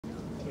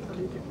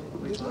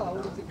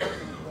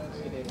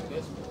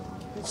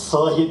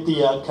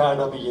சாகித்ய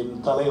அகாடமியின்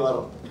தலைவர்,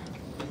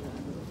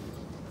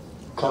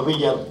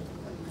 கவிஞர்,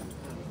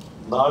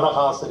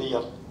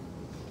 நாடகாசிரியர்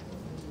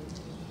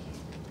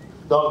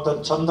doctor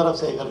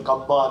Chandrasekhar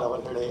compare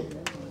அவர்களே,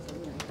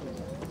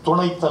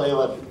 துணைத்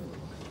தலைவர்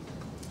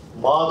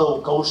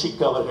மாதவ்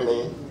கௌஷிக் அவர்களே,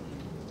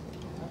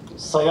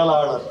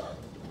 செயலாளர்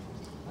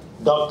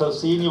டாக்டர்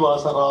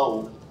சீனிவாச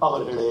ராவ்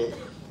அவர்களே,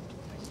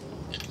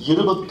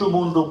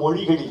 23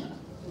 மொழிகளில்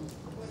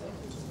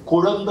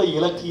குழந்தை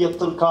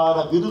இலக்கியத்திற்கான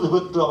விருது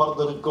பெற்று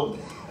அமர்ந்திருக்கும்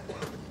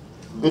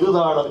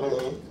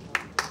விருதாளர்களே,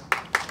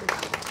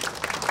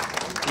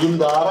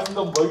 இந்த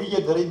அரங்கம் வழிய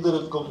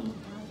நிறைந்திருக்கும்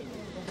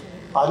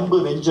அன்பு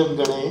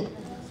நெஞ்சங்களே,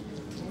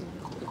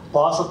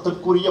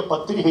 பாசத்திற்குரிய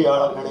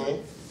பத்திரிகையாளர்களே,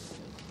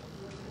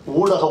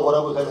 ஊடக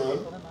உறவுகளே,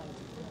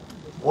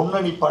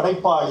 முன்னணி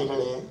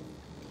படைப்பாளிகளே,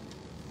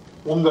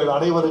 உங்கள்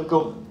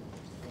அனைவருக்கும்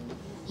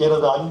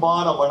எனது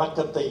அன்பான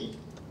வணக்கத்தை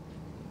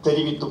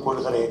தெரிவித்துக்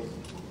கொள்கிறேன்.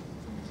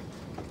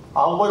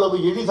 அவ்வளவு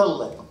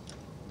எளிதல்ல.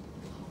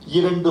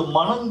 2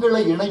 மனங்களை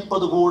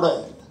இணைப்பது கூட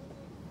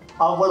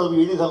அவ்வளவு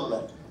எளிதல்ல.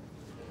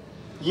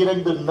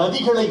 2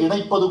 நதிகளை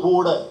இணைப்பது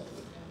கூட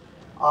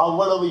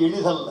அவ்வளவு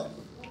எளிதல்ல.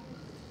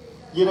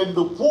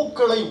 2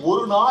 பூக்களை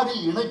ஒரு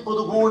நாளில்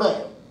இணைப்பது கூட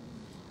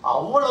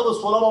அவ்வளவு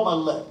சுலபம்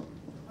அல்ல.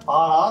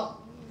 ஆனால்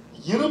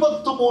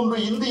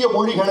 23 இந்திய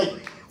மொழிகளை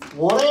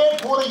ஒரே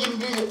கூரையின்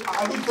கீழ்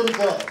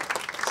அடித்திருக்கிற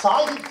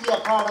சாகித்ய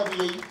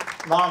அகாடமியை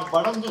நான்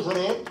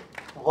வணங்குகிறேன்,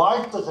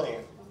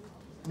 வாழ்த்துகிறேன்.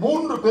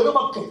 3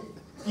 பெருமக்கள்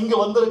இங்கு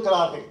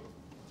வந்திருக்கிறார்கள்.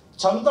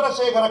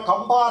 சந்திரசேகர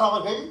கம்பார்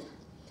அவர்கள்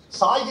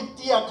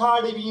சாகித்ய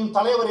அகாடமியின்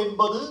தலைவர்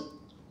என்பது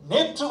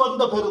நேற்று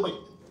வந்த பெருமை.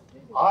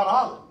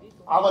 ஆனால்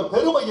அவர்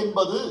பெருமை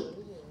என்பது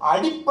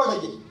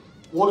அடிப்படையில்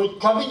ஒரு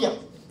கவிஞர்,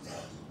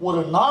 ஒரு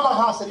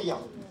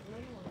நாடகாசிரியர்,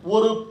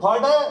 ஒரு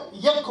பட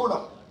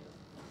இயக்குனர்,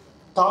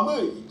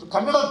 தமிழ்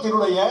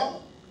கன்னடத்தினுடைய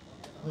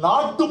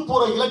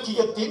நாட்டுப்புற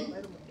இலக்கியத்தின்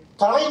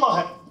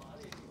தலைமகன்.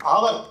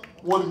 அவர்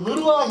ஒரு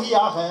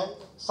நிர்வாகியாக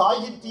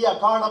சாகித்ய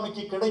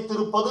அகாடமிக்கு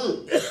கிடைத்திருப்பது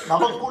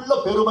நமக்குள்ள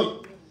பெருமை.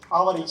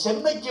 அவரை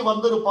சென்னைக்கு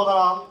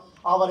வந்திருப்பதால்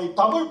அவரை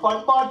தமிழ்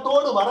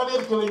பண்பாட்டோடு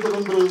வரவேற்க வேண்டும்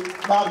என்று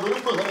நான்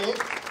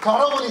விரும்புகிறேன்.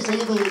 கரவொலி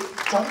செய்து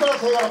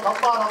சந்திரசேகர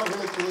கம்பார்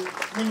அவர்களுக்கு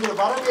நீங்கள்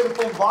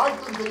வரவேற்பும்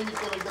வாழ்த்தும்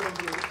தெரிவிக்க வேண்டும்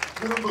என்று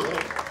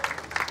விரும்புகிறேன்.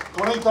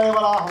 துணைத்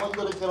தலைவராக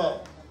வந்திருக்கிற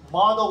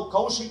மாதவ்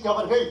கௌஷிக்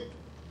அவர்கள்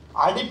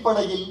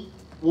அடிப்படையில்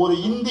ஒரு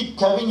இந்தி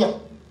கவிஞர்,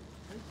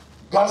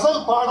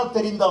 கசல் பாட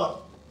தெரிந்தவர்,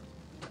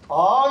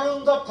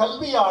 ஆழ்ந்த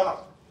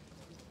கல்வியாளர்,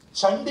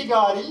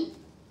 சண்டிகாரில்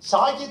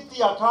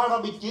சாகித்ய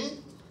அகாடமிக்கு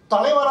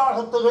தலைவராக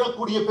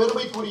திகழக்கூடிய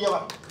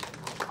பெருமைக்குரியவர்.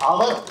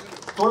 அவர்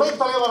துணைத்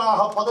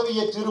தலைவராக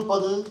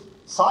பதவியேற்றிருப்பது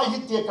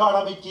சாகித்ய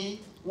அகாடமிக்கு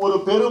ஒரு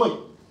பெருமை.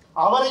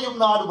 அவரையும்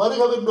நான்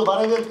வருகவென்று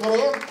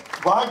வரவேற்கிறேன்,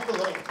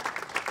 வாழ்த்துகிறேன்.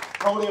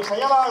 நம்முடைய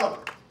செயலாளர்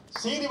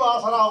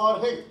சீனிவாசராவ்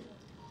அவர்கள்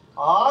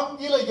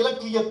ஆங்கில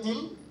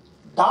இலக்கியத்தில்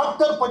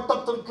டாக்டர்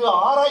பட்டத்திற்கு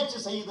ஆராய்ச்சி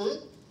செய்து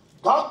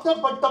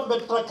டாக்டர் பட்டம்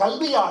பெற்ற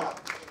கல்வியாளர்.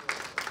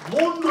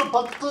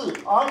 10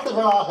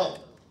 ஆண்டுகளாக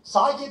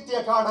சாகித்ய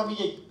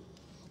அகாடமியை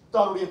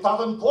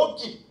தன்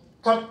போக்கில்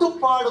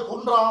கட்டுப்பாடு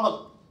குன்றாமல்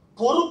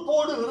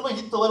பொறுப்போடு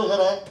நிர்வகித்து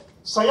வருகிற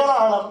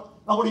செயலாளர்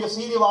நம்முடைய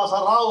சீனிவாச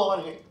ராவ்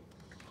அவர்கள்.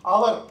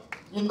 அவர்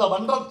இந்த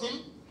மன்றத்தில்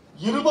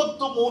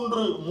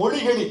 23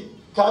 மொழிகளில்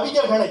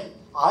கவிஞர்களை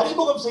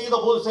அறிமுகம்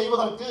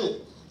செய்வதற்கு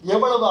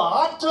எவ்வளவு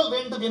ஆற்றல்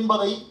வேண்டும்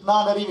என்பதை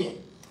நான் அறிவேன்.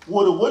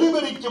 ஒரு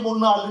ஒலிபெருக்கி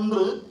முன்னால்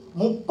நின்று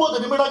 30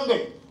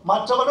 நிமிடங்கள்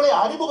மற்றவர்களை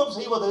அறிமுகம்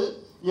செய்வது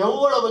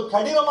எவ்வளவு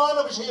கடினமான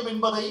விஷயம்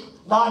என்பதை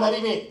நான்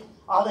அறிவேன்.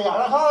 அதை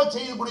அழகாக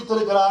செய்து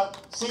முடித்திருக்கிறார்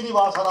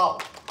சீனிவாசராவ்.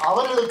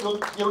 அவர்களுக்கும்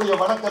என்னுடைய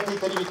வணக்கத்தை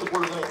தெரிவித்துக்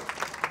கொள்கிறேன்.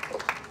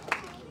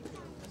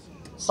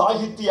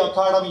 சாகித்ய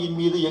அகாடமியின்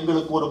மீது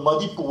எங்களுக்கு ஒரு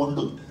மதிப்பு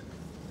உண்டு.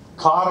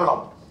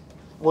 காரணம்,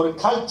 ஒரு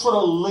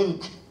கல்ச்சுரல்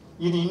லிங்க்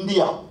இன்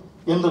இந்தியா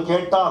என்று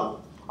கேட்டால்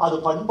அது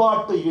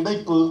பண்பாட்டு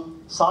இணைப்பு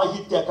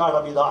சாகித்ய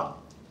அகாடமி தான்.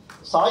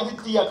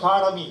 சாகித்ய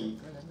அகாடமி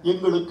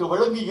எங்களுக்கு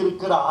வழங்கி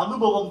இருக்கிற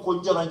அனுபவம்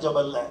கொஞ்சம்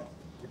நஞ்சமல்ல.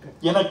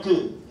 எனக்கு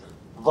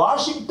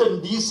வாஷிங்டன்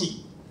டிசி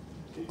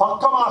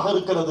பக்கமாக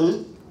இருக்கிறது,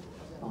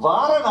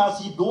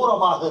 வாரணாசி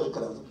தூரமாக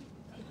இருக்கிறது.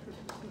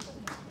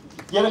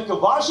 எனக்கு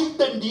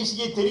வாஷிங்டன்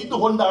டிசியை தெரிந்து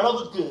கொண்ட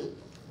அளவுக்கு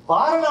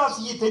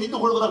வாரணாசியை தெரிந்து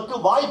கொள்வதற்கு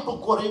வாய்ப்பு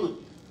குறைவு.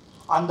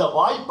 அந்த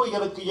வாய்ப்பை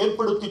எனக்கு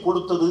ஏற்படுத்தி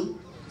கொடுத்தது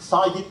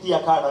சாகித்ய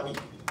அகாடமி.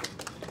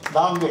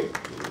 நாங்கள்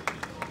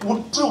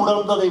உற்று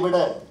உணர்ந்ததை விட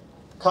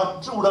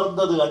கற்று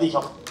உணர்ந்தது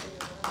அதிகம்.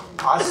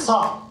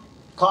 அஸ்ஸாம்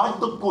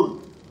காட்டுக்குள்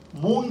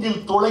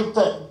மூங்கில் துளைத்த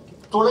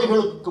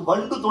துளைகளுக்கு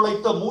வண்டு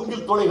துளைத்த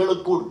மூங்கில்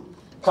துளைகளுக்குள்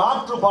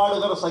காற்று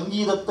பாடுகிற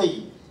சங்கீதத்தை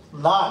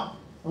நான்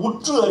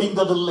உற்று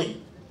அறிந்ததில்லை,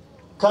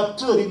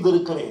 கற்று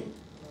அறிந்திருக்கிறேன்.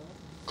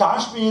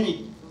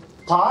 காஷ்மீரில்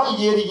தால்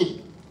ஏரியில்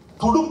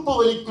துடுப்பு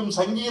வலிக்கும்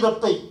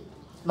சங்கீதத்தை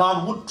நான்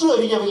உற்று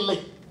அறியவில்லை,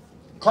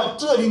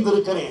 கற்று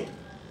அறிந்திருக்கிறேன்.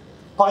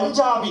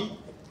 பஞ்சாபின்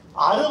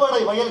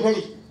அறுவடை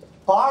வயல்களில்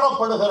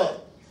பாடப்படுகிற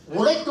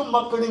உழைக்கும்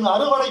மக்களின்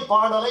அறுவடை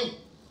பாடலை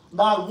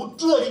நான்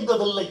உற்று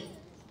அறிந்ததில்லை,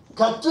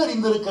 கற்று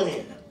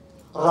அறிந்திருக்கிறேன்.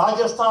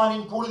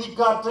 ராஜஸ்தானின்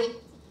புழுதிக்காற்றை,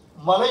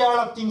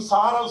 மலையாளத்தின்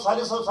சாரல்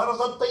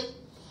சரசத்தை,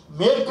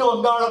 மேற்கு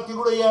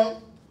வங்காளத்தினுடைய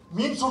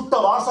மீன் சுட்ட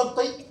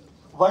வாசத்தை,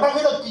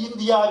 வடகிழக்கு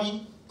இந்தியாவின்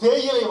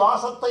தேயிலை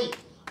வாசத்தை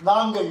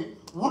நாங்கள்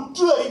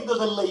உற்று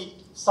அறிந்ததில்லை,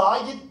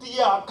 சாகித்ய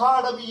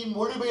அகாடமியின்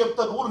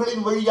மொழிபெயர்த்த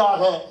நூல்களின்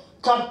வழியாக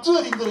கற்று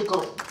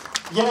அறிந்திருக்கிறோம்.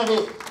 எனவே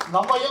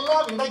நம்ம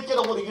எல்லாம் இணைக்கிற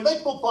ஒரு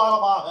இணைப்பு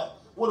பாலமாக,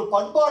 ஒரு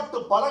பண்பாட்டு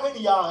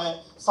பலகணியாக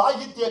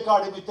சாகித்ய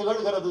அகாடமி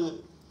திகழ்கிறது.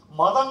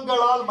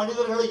 மதங்களால்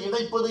மனிதர்களை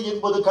இணைப்பது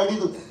என்பது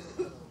கடிது,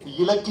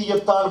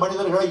 இலக்கியத்தால்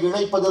மனிதர்களை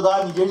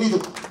இணைப்பதுதான் எளிது.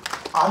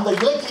 அந்த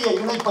இலக்கிய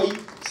இணைப்பை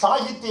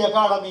சாகித்ய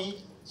அகாடமி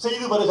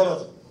செய்து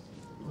வருகிறது.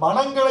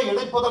 மனங்களை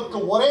இணைப்பதற்கு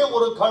ஒரே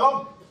ஒரு களம்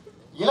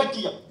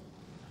இலக்கியம்,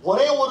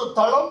 ஒரே ஒரு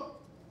தளம்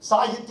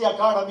சாகித்ய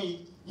அகாடமி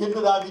என்று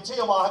நான்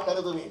நிச்சயமாக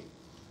கருதுவேன்.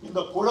 இந்த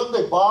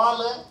குழந்தை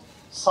பால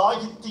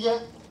சாகித்ய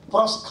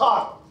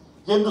புரஸ்கார்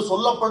என்று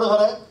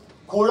சொல்லப்படுகிற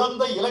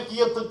குழந்தை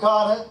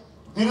இலக்கியத்துக்கான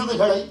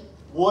விருதுகளை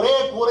ஒரே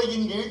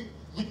கூரையின் கீழ்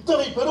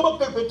இத்தனை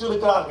பெருமக்கள்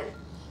பெற்றிருக்கிறார்கள்.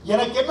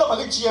 எனக்கு என்ன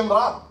மகிழ்ச்சி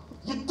என்றால்,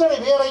 இத்தனை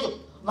பேரையும்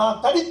நான்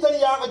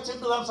தனித்தனியாக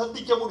சென்று நான்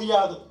சந்திக்க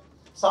முடியாது.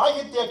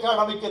 சாகித்ய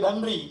அகாடமிக்கு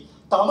நன்றி.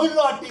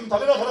 தமிழ்நாட்டின்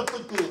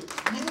தலைநகரத்துக்கு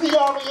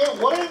இந்தியாவையே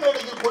ஒரே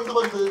மேடையில் கொண்டு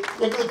வந்து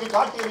எங்களுக்கு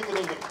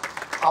காட்டியிருக்கிறீர்கள்.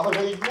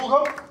 அவர்களின்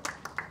முகம்,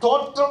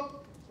 தோற்றம்,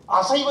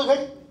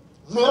 அசைவுகள்,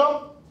 நிறம்,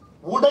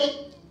 உடை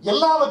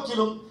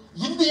எல்லாவற்றிலும்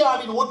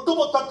இந்தியாவின்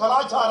ஒட்டுமொத்த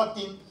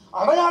கலாச்சாரத்தின்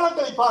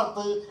அடையாளங்களை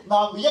பார்த்து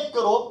நாம்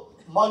வியக்கிறோம்,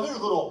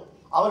 மகிழ்கிறோம்.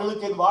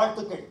 அவர்களுக்கு என்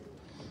வாழ்த்துக்கள்.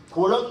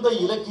 குழந்தை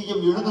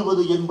இலக்கியம்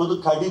எழுதுவது என்பது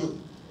கடிது,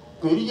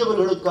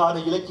 பெரியவர்களுக்கான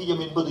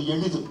இலக்கியம் என்பது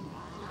எளிது.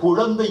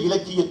 குழந்தை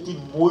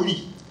இலக்கியத்தின் மொழி,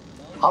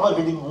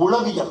 அவர்களின்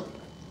உளவியல்,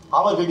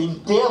 அவர்களின்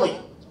தேவை,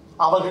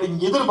 அவர்களின்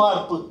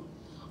எதிர்பார்ப்பு,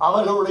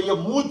 அவர்களுடைய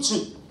மூச்சு,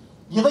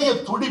 இதய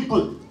துடிப்பு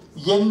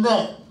என்ன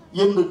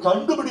என்று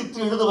கண்டுபிடித்து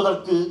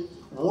எழுதுவதற்கு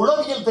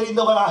உளவியல்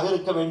தெரிந்தவனாக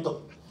இருக்க வேண்டும்.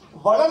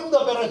 வளர்ந்த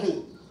பிறகு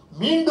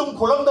மீண்டும்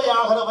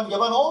குழந்தையாகிறவன்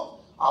எவனோ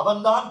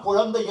அவன்தான்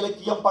குழந்ை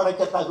இலக்கியம்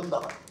படைக்க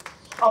தகுந்தவன்.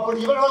 அப்படி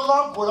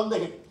இவர்களெல்லாம்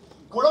குழந்தைகள்.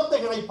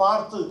 குழந்தைகளை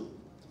பார்த்து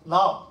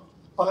நாம்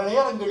பல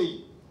நேரங்களில்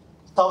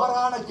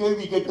தவறான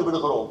கேள்வி கேட்டு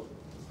விடுகிறோம்.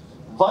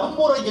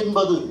 வன்முறை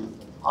என்பது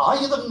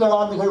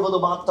ஆயுதங்களால் நிகழ்வது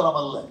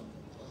மாத்திரமல்ல,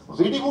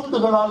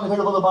 வெடிகுண்டுகளால்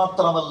நிகழ்வது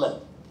மாத்திரமல்ல.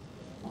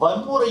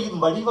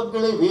 வன்முறையின்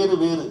வடிவங்களே வேறு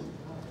வேறு.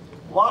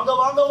 வாங்க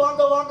வாங்க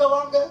வாங்க வாங்க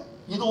வாங்க,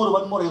 இது ஒரு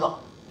வன்முறை தான்.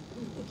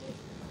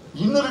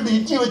 இன்னொரு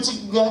இட்லி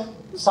வச்சுக்கங்க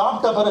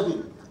சாப்பிட்ட பிறகு,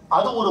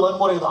 அது ஒரு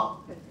வன்முறை தான்.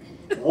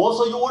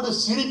 ஓசையோடு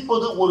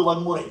சிரிப்பது ஒரு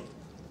வன்முறை,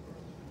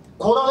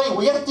 குரலை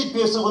உயர்த்தி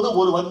பேசுவது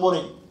ஒரு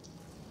வன்முறை.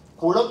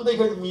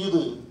 குழந்தைகள்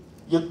மீது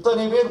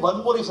எத்தனை பேர்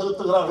வன்முறை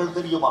செலுத்துகிறார்கள்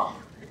தெரியுமா?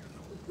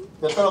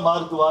 எத்தனை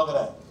மார்க் வாங்குற,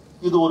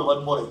 இது ஒரு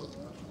வன்முறை.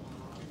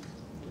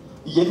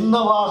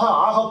 என்னவாக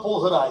ஆக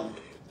போகிறாய்,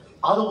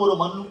 அது ஒரு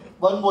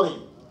வன்முறை.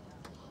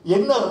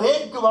 என்ன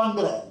ரேங்க்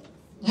வாங்குற,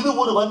 இது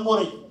ஒரு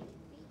வன்முறை.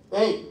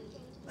 ஏய்,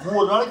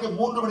 ஒரு நாளைக்கு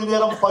 3 மணி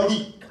நேரம் படி,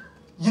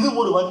 இது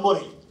ஒரு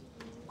வன்முறை.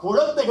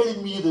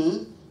 குழந்தைகளின் மீது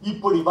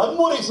இப்படி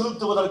வன்முறை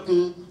செலுத்துவதற்கு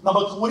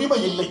நமக்கு உரிமை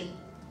இல்லை.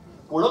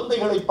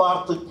 குழந்தைகளை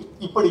பார்த்து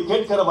இப்படி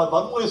கேட்கிறவன்,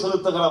 வன்முறை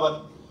செலுத்துகிறவன்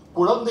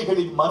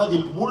குழந்தைகளின்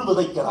மனதில் முள்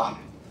விதைக்கிறான்.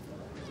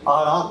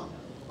 ஆனால்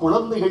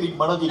குழந்தைகளின்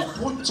மனதில்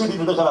பூச்செடி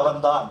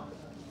நடுகிறவன் தான்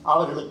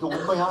அவர்களுக்கு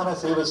உண்மையான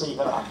சேவை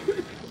செய்கிறான்.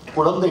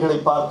 குழந்தைகளை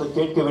பார்த்து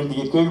கேட்க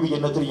வேண்டிய கேள்வி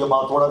என்ன தெரியுமா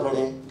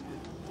தோழர்களே?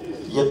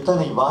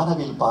 எத்தனை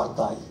வானவில்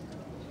பார்த்தாய்,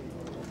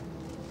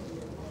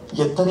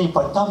 எத்தனை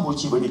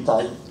பட்டாம்பூச்சி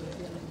வெடித்தாய்,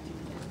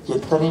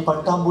 எத்தனை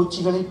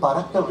பட்டாம்பூச்சிகளை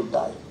பறக்க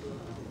விட்டாய்,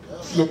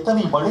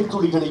 எத்தனை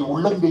மழைத்துளிகளை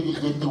உள்ளங்கையில்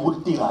ஏந்தி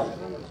உருட்டினாய்,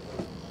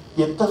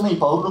 எத்தனை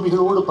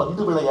பௌர்ணமிகளோடு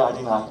பந்து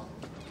விளையாடினாய்,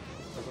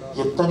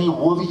 எத்தனை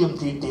ஓவியம்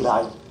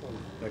தீட்டினாய்.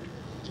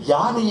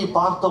 யானையை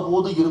பார்த்த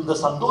போது இருந்த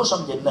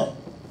சந்தோஷம் என்ன?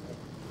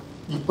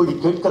 இப்படி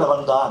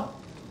கேட்கிறவன் தான்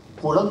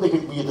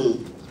குழந்தைகள் மீது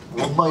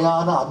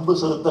உண்மையான அன்பு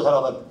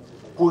செலுத்துகிறவன்,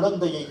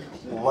 குழந்தையை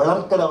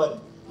வளர்க்கிறவன்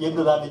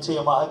என்று நான்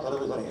நிச்சயமாக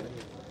கருதுகிறேன்.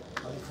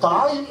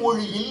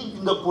 தாய்மொழியில்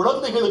இந்த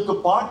குழந்தைகளுக்கு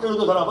பாட்டு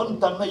எழுதுகிறவன்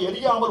தன்னை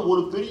அறியாமல்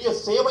ஒரு பெரிய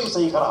சேவை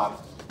செய்கிறான்.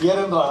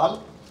 ஏனென்றால்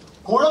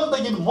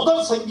குழந்தையின்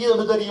முதல்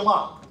சங்கீதம் தெரியுமா?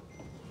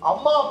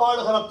 அம்மா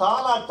பாடுகிற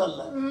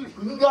தாலாட்டல்ல,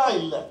 இங்கா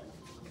இல்ல.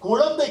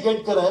 குழந்தை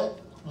கேட்கிற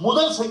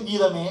முதல்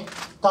சங்கீதமே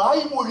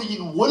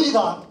தாய்மொழியின்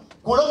ஒலிதான்.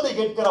 குழந்தை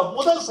கேட்கிற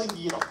முதல்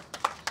சங்கீதம்,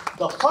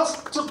 the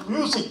first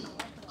music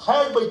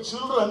heard by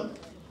children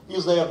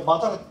is their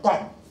mother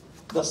tongue,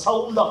 the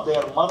sound of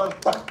their mother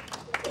tongue.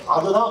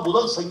 அதுதான்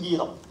முதல்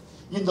சங்கீதம்.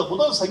 இந்த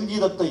முதல்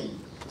சங்கீதத்தை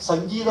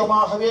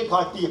சங்கீதமாகவே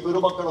காட்டிய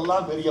பெருமக்கள்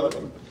எல்லாம்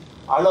பெரியவர்கள்.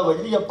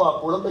 அளவள்ளியப்பா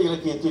குழந்தை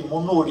இலக்கியத்தின்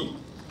முன்னோடி.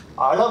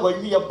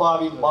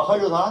 அளவள்ளியப்பாவின்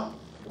மகள்தான்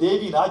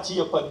தேவி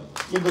நாச்சியப்பன்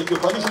இன்றைக்கு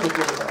பரிசு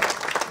பெற்றிருக்கிறார்.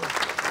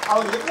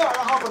 அவர் என்ன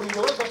அழகா பண்ணி,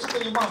 எவ்வளவு கஷ்டம்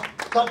தெரியுமா?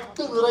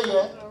 தட்டு நிறைய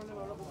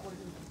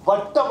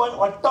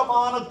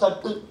வட்டமான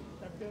தட்டு,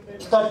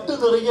 தட்டு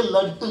நிறைய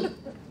லட்டு,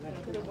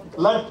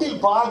 லட்டில்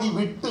பாதி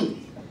விட்டு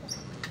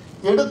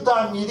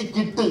எடுத்தான் மீது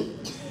கிட்டு,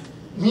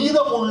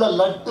 மீதம் உள்ள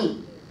லட்டு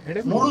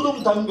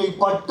முழுதும் தங்கை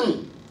பட்டு,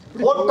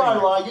 போட்டாள்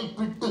வாயில்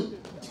பிட்டு.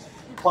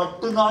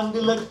 பட்டு 4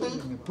 லட்டு,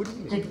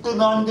 கிட்டு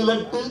 4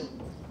 லட்டு,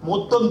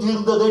 முத்தம்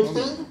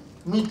தீர்ந்ததெட்டு,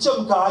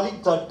 மிச்சம் காலி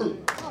தட்டு.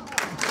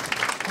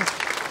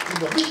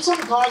 இந்த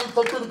மிச்சம் காலி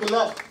தட்டு இருக்குல்ல,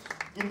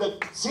 இந்த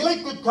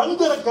சிலைக்கு கண்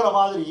திறக்கிற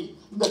மாதிரி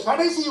இந்த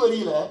கடைசி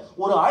வரியில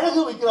ஒரு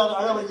அழகு வைக்கிறார்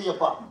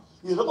அழவள்ளியப்பா.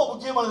 இது ரொம்ப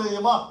முக்கியமானது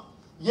தெரியுமா?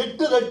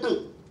 8 ரட்டு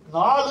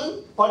 4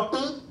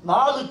 பட்டு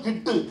 4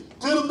 கிட்டு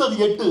திருந்தது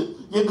 8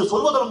 என்று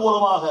சொல்வதன்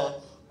மூலமாக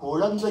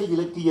குழந்தை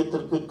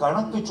இலக்கியத்திற்கு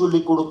கணக்கு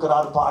சொல்லிக்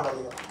கொடுக்கிறார்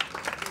பாரதியார்.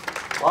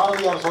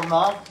 பாரதியார்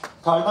சொன்னார்,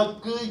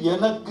 கணக்கு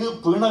எனக்கு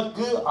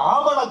பிணக்கு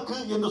ஆவணக்கு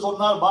என்று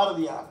சொன்னார்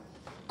பாரதியார்.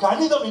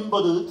 கணிதம்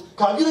என்பது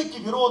கவிதைக்கு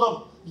விரோதம்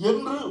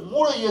என்று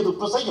மூளையது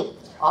பிசையும்.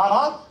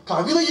 ஆனால்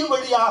கவிதையின்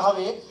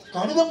வழியாகவே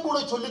கணிதம் கூட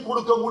சொல்லிக்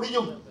கொடுக்க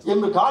முடியும்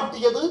என்று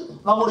காட்டியது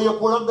நம்முடைய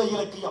குழந்தை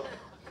இலக்கியம்.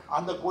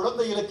 அந்த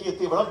குழந்தை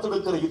இலக்கியத்தை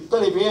வளர்த்தெடுக்கிற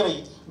இத்தனை பேரை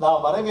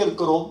நாம்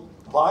வரவேற்கிறோம்,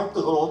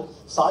 வாழ்த்துகிறோம்.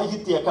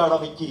 சாகித்ய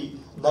அகாடமிக்கு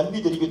நன்றி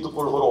தெரிவித்துக்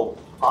கொள்கிறோம்.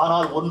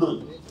 ஆனால் ஒன்று,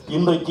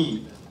 இன்றைக்கு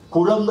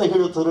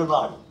குழந்தைகள்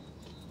திருநாள்,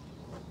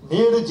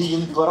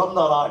 நேருஜியின்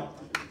பிறந்த நாள்.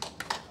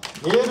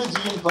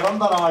 நேருஜியின்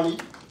பிறந்த நாளில்,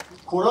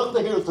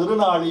 குழந்தைகள்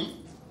திருநாளில்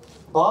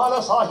பால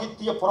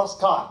சாகித்ய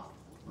புரஸ்கார்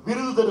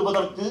விருது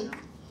தருவதற்கு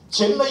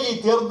சென்னையை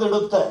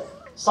தேர்ந்தெடுத்த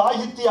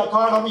சாகித்ய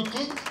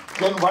அகாடமிக்கு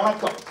என்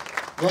வணக்கம்.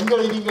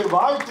 எங்களை நீங்கள்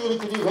வாழ்த்தி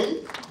இருக்கிறீர்கள்,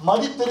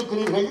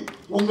 மதித்திருக்கிறீர்கள்.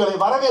 உங்களை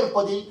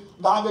வரவேற்பதில்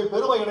நாங்கள்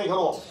பெருமை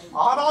அடைகிறோம்.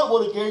 ஆனால்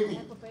ஒரு கேள்வி,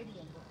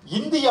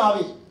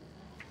 இந்தியாவில்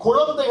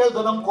குழந்தைகள்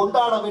தினம்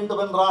கொண்டாட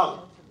வேண்டும் என்றால்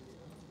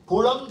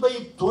குழந்தை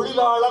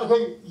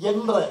தொழிலாளர்கள்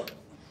என்ற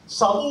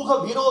சமூக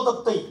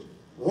விரோதத்தை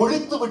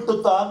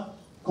ஒழித்துவிட்டுத்தான்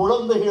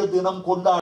குழந்தைகள் தினம் கொண்டாட